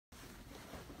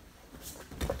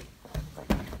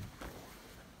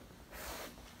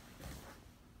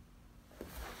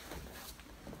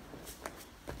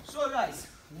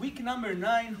number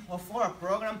 9 of our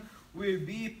program will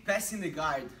be passing the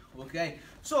guard, okay?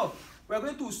 So, we're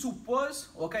going to suppose,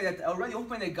 okay, that I already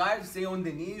open the guard, stay on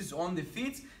the knees, on the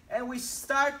feet, and we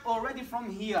start already from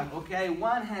here, okay?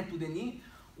 One hand to the knee,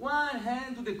 one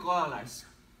hand to the collars.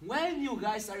 When you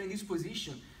guys are in this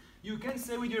position, you can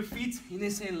stay with your feet in the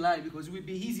same line because it will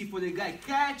be easy for the guy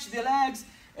catch the legs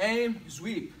and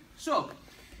sweep. So,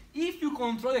 if you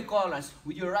control the collars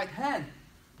with your right hand,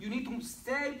 you need to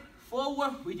step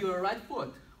forward with your right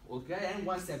foot, okay, and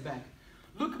one step back.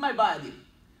 Look at my body.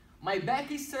 My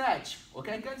back is stretched,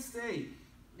 okay, I can stay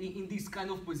in this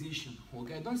kind of position,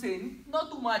 okay, don't say,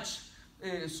 not too much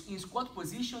in squat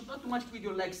position, not too much with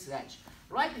your legs stretched.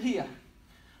 Right here,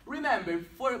 remember,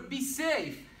 for be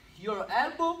safe, your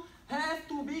elbow has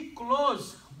to be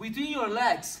close between your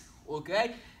legs,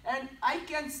 okay, and I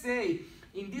can stay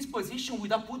in this position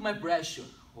without put my pressure,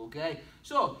 okay?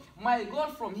 So, my goal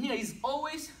from here is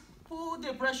always put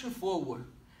the pressure forward.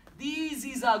 This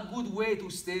is a good way to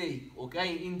stay,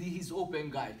 okay, in this open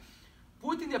guard.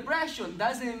 Putting the pressure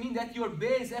doesn't mean that your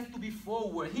base has to be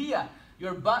forward. Here, you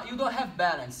don't have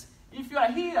balance. If you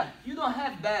are here, you don't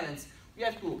have balance. You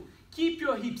have to keep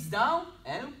your hips down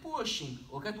and pushing,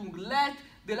 okay, to let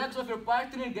the legs of your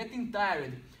partner getting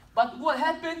tired. But what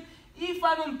happens if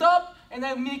I'm on top and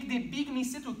I make the big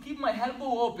mistake to keep my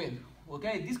elbow open?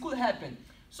 Okay, this could happen.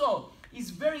 So, it's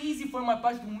very easy for my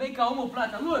partner to make a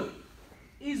omoplata. Look,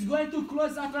 it's going to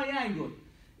close a triangle.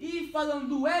 If I don't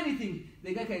do anything,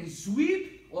 the guy can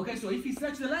sweep. Okay, so if he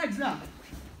stretch the legs now,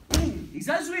 boom, it's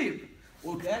a sweep.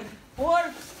 Okay, or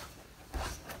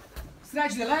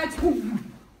stretch the legs,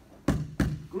 boom,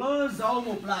 close the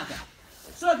omoplata.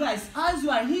 So guys, as you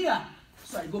are here,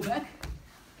 sorry, go back.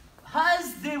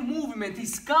 As the movement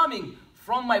is coming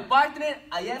from my partner,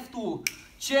 I have to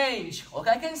change. Okay,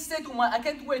 I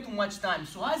can't wait too much time.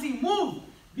 So as he moves,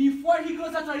 before he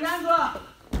goes a triangle,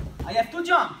 I have to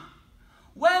jump.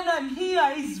 When I'm here,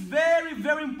 it's very,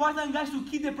 very important, guys, to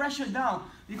keep the pressure down.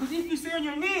 Because if you stay on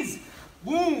your knees,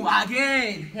 boom,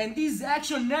 again. And this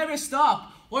action never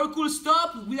stops. Or could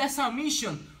stop with a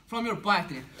submission from your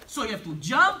partner. So you have to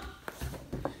jump.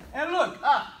 And look,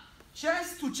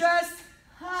 chest to chest.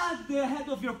 At the head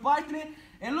of your partner,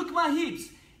 and look my hips.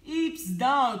 Hips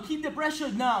down, keep the pressure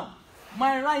down.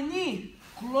 My right knee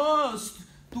close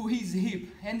to his hip,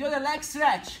 and the other leg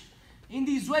stretch. In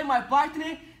this way, my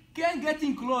partner can get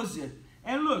in closer.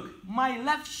 And look, my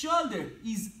left shoulder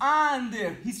is under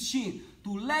his chin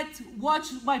to watch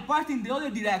my partner in the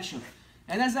other direction.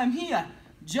 And as I'm here,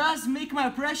 just make my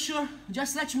pressure,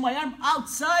 just stretch my arm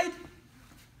outside,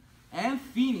 and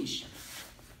finish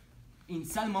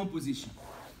inside my own position.